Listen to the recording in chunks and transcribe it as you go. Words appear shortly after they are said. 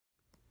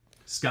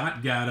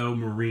Scott Gatto,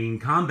 Marine,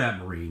 combat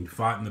Marine,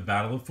 fought in the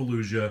Battle of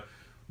Fallujah,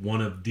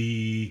 one of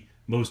the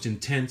most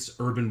intense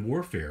urban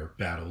warfare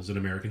battles in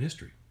American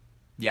history.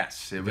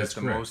 Yes, it was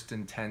the most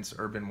intense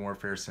urban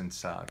warfare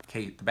since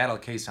the Battle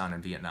of Quezon Son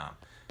in Vietnam.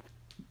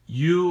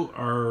 You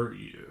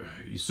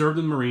served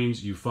in the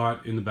Marines, you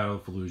fought in the Battle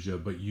of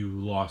Fallujah, but you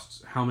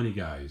lost how many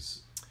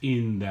guys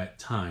in that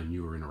time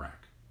you were in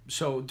Iraq?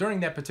 So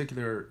during that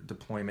particular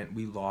deployment,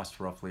 we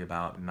lost roughly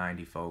about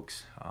 90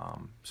 folks,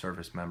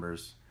 service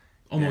members.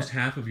 Almost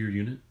half of your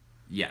unit?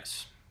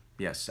 Yes.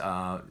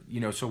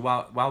 So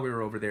while we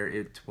were over there,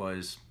 it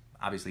was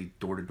obviously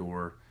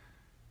door-to-door,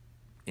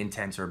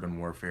 intense urban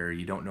warfare.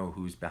 You don't know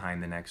who's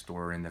behind the next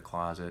door in the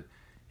closet,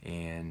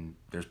 and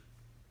there's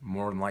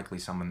more than likely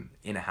someone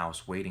in a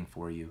house waiting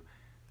for you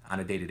on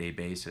a day-to-day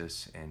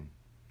basis. And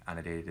on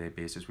a day-to-day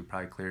basis, we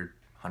probably cleared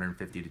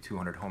 150 to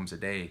 200 homes a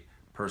day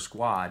per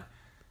squad.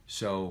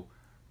 So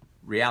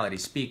reality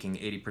speaking,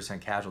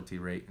 80% casualty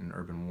rate in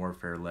urban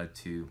warfare led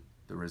to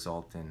the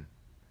result in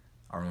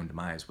our own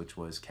demise, which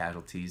was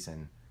casualties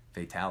and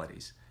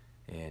fatalities.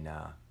 And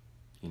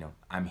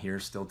I'm here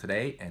still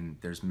today, and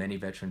there's many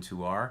veterans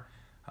who are.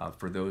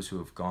 For those who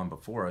have gone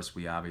before us,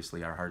 we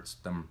obviously, our hearts,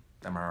 them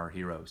are our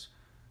heroes.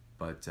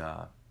 But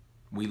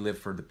we live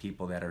for the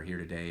people that are here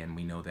today, and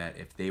we know that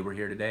if they were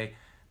here today,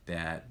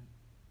 that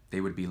they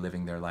would be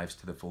living their lives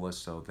to the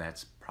fullest. So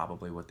that's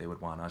probably what they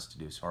would want us to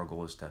do. So our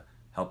goal is to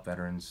help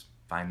veterans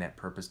find that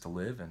purpose to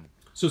live. And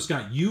so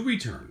Scott, you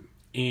return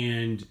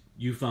and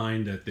you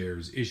find that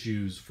there's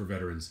issues for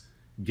veterans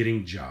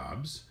getting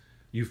jobs.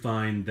 You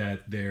find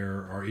that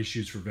there are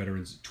issues for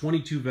veterans.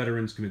 22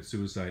 veterans commit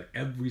suicide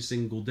every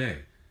single day,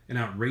 an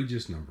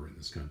outrageous number in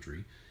this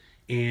country.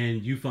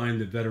 And you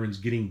find that veterans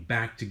getting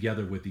back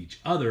together with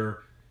each other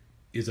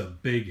is a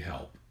big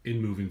help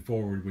in moving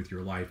forward with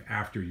your life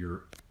after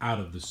you're out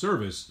of the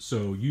service.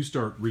 So you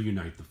start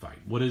Reunite the Fight.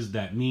 What does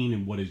that mean,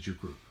 and what is your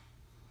group?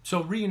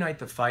 So Reunite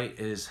the Fight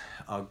is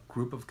a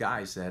group of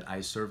guys that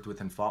I served with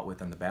and fought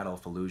with in the Battle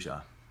of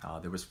Fallujah.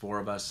 There was 4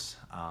 of us.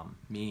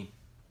 Me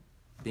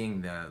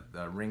being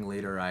the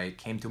ringleader, I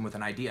came to him with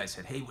an idea. I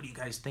said, hey, what do you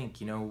guys think?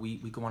 We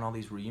go on all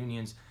these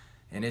reunions,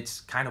 and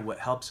it's kind of what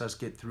helps us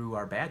get through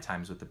our bad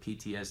times with the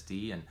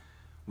PTSD, and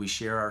we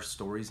share our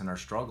stories and our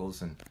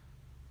struggles. And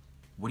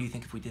what do you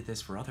think if we did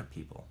this for other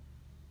people?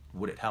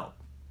 Would it help?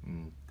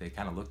 And they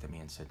kind of looked at me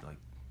and said, like,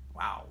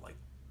 wow, like,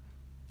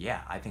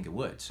 yeah, I think it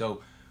would.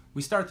 So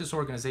we start this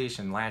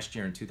organization last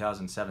year in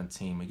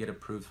 2017. We get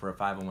approved for a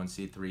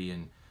 501c3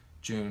 in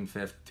June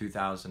 5th,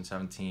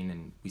 2017,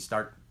 and we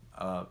start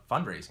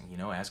fundraising,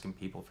 asking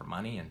people for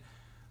money. And,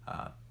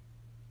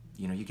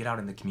 you get out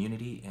in the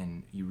community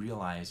and you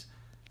realize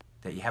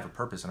that you have a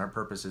purpose, and our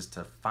purpose is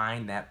to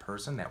find that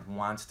person that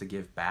wants to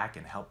give back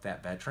and help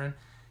that veteran.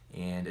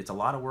 And it's a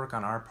lot of work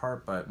on our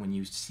part, but when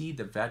you see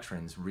the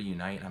veterans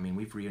reunite, I mean,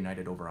 we've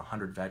reunited over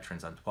 100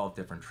 veterans on 12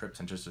 different trips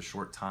in just a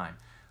short time,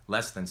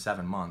 less than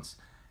 7 months.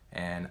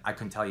 And I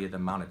couldn't tell you the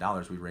amount of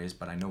dollars we raised,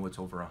 but I know it's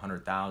over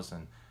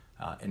 100,000.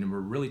 And we're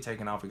really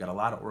taking off. We got a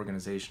lot of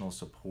organizational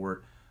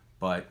support,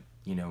 but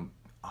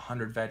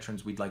 100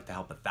 veterans, we'd like to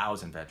help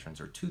 1,000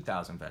 veterans or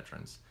 2,000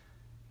 veterans.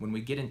 When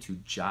we get into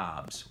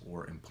jobs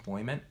or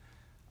employment,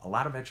 a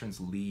lot of veterans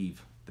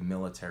leave the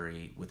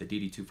military with a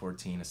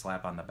DD-214, a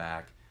slap on the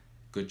back,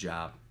 good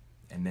job,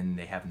 and then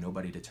they have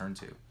nobody to turn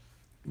to.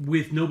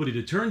 With nobody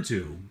to turn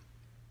to,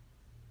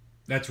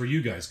 that's where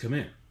you guys come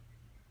in.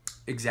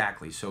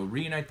 Exactly. So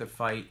Reunite the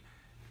Fight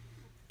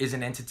is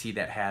an entity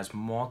that has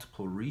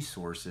multiple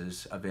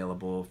resources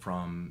available,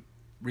 from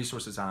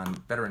resources on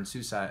veteran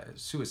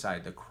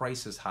suicide, the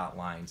crisis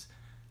hotlines,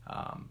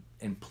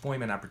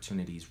 employment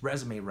opportunities,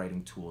 resume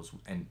writing tools.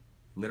 And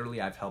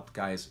literally I've helped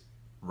guys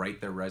write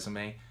their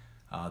resume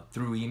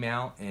through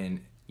email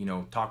and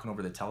talking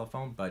over the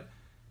telephone, but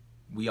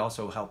we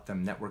also help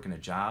them network into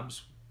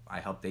jobs. I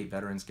helped 8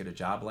 veterans get a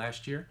job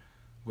last year,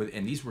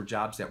 and these were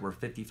jobs that were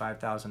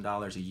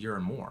 $55,000 a year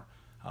or more.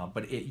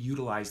 But it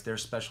utilized their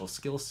special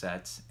skill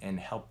sets and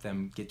helped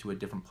them get to a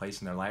different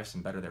place in their lives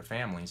and better their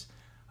families,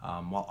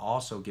 while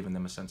also giving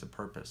them a sense of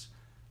purpose.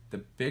 The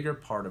bigger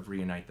part of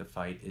Reunite the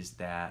Fight is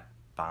that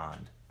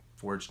bond,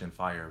 forged in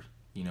fire.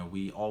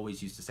 We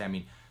always used to say, I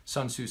mean,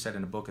 Sun Tzu said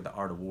in a book of The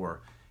Art of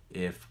War,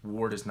 if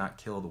war does not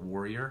kill the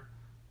warrior,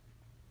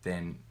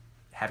 then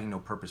having no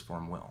purpose for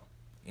him will.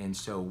 And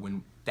so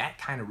when that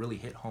kind of really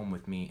hit home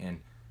with me,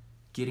 and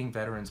getting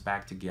veterans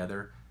back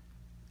together,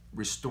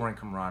 restoring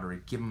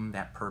camaraderie, giving them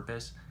that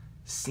purpose,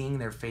 seeing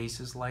their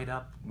faces light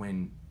up,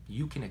 when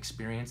you can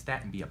experience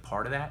that and be a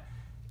part of that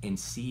and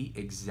see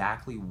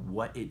exactly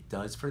what it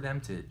does for them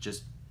to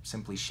just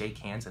simply shake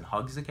hands and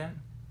hugs again,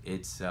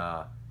 it's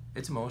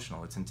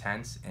emotional, it's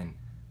intense, and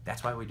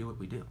that's why we do what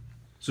we do.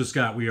 So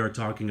Scott, we are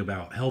talking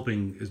about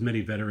helping as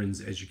many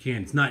veterans as you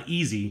can. It's not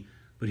easy,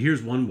 but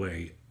here's one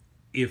way.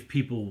 If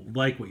people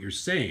like what you're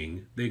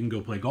saying, they can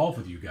go play golf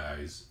with you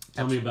guys.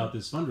 Tell me about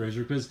this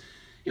fundraiser, because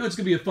it's going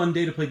to be a fun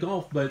day to play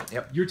golf, but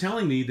You're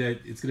telling me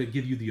that it's going to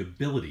give you the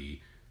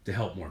ability to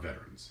help more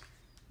veterans.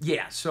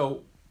 Yeah,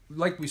 so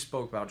like we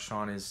spoke about,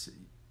 Shawn, is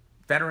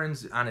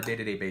veterans on a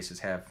day-to-day basis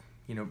have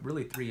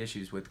really 3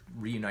 issues with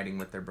reuniting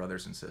with their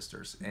brothers and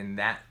sisters. And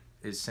that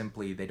is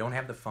simply they don't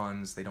have the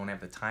funds, they don't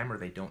have the time, or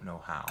they don't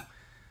know how.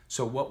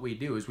 So what we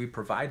do is we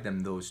provide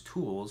them those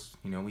tools.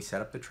 We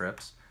set up the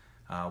trips,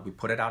 we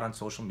put it out on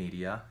social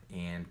media,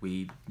 and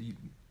we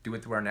do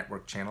it through our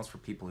network channels for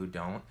people who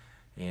don't,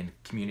 and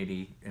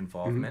community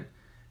involvement,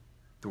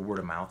 through word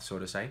of mouth, so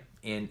to say.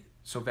 And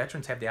so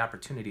veterans have the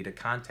opportunity to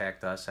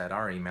contact us at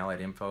our email at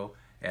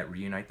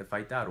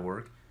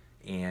info@reunitethefight.org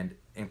and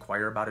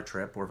inquire about a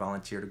trip or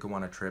volunteer to go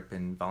on a trip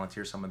and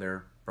volunteer some of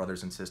their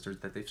brothers and sisters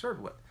that they've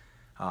served with.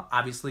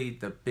 Obviously,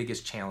 the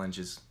biggest challenge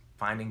is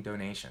finding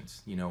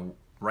donations.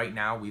 Right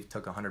now we've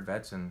took 100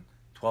 vets and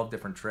 12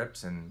 different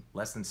trips in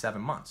less than 7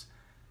 months.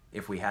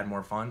 If we had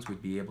more funds,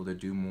 we'd be able to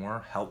do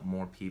more, help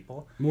more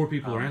people. More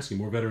people are asking,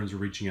 more veterans are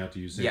reaching out to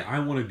you saying, I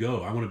want to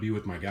go, I want to be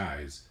with my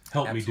guys,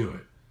 help me do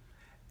it.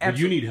 But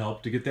you need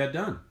help to get that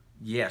done.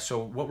 Yeah,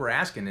 so what we're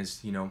asking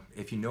is,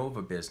 if you know of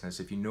a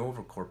business, if you know of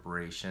a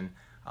corporation,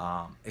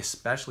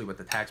 especially with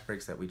the tax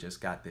breaks that we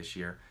just got this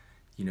year,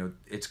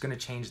 it's going to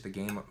change the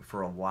game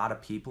for a lot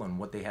of people and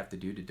what they have to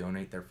do to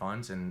donate their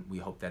funds. And we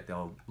hope that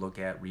they'll look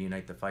at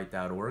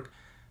reunitethefight.org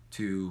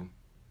to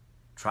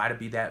try to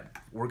be that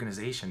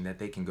organization that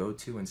they can go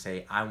to and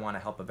say, I want to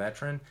help a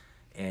veteran.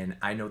 And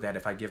I know that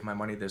if I give my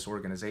money to this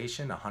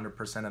organization,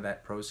 100% of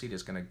that proceed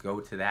is going to go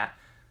to that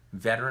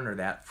veteran or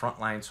that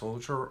frontline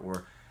soldier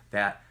or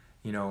that,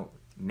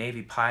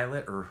 Navy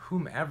pilot or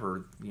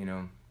whomever,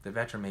 the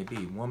veteran may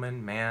be,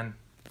 woman, man,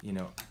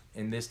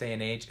 in this day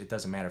and age, it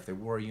doesn't matter if they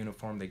wore a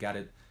uniform, they got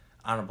an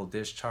honorable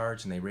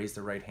discharge, and they raised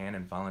their right hand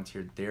and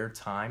volunteered their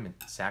time and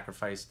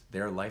sacrificed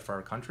their life for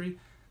our country,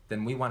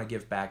 then we want to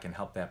give back and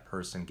help that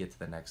person get to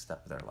the next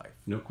step of their life.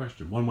 No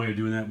question. One way of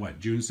doing that,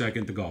 June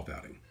 2nd, the golf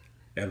outing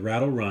at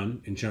Rattle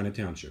Run in China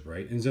Township,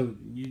 right? And so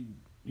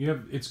you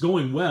have, it's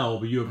going well,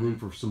 but you have room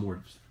for some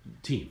more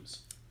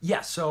teams.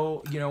 Yeah,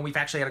 so, we've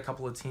actually had a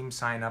couple of teams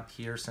sign up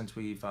here since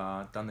we've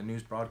done the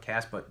news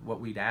broadcast, but what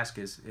we'd ask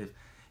is if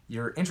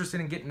you're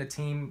interested in getting a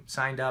team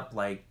signed up,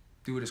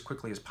 do it as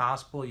quickly as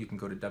possible. You can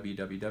go to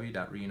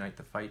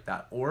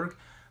www.reunitethefight.org,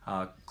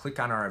 click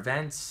on our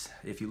events.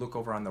 If you look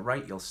over on the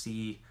right, you'll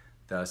see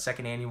the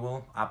 2nd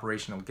annual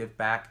Operational Give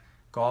Back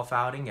Golf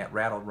Outing at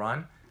Rattle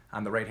Run.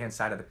 On the right-hand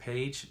side of the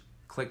page,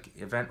 click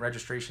Event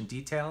Registration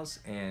Details,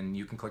 and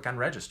you can click on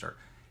Register.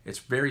 It's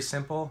very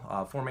simple.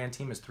 4-man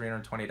team is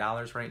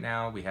 $320 right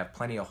now. We have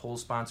plenty of hole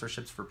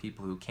sponsorships for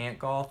people who can't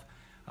golf.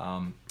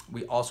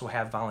 We also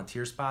have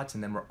volunteer spots,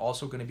 and then we're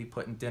also going to be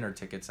putting dinner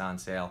tickets on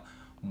sale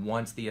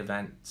once the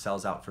event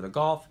sells out for the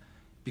golf,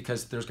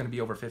 because there's going to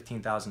be over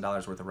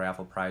 $15,000 worth of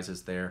raffle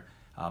prizes there,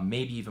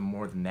 maybe even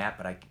more than that,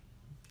 but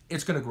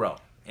it's going to grow.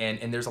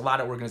 And there's a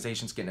lot of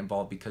organizations getting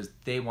involved because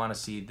they want to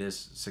see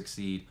this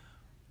succeed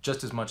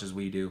just as much as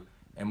we do,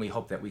 and we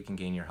hope that we can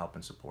gain your help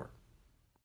and support.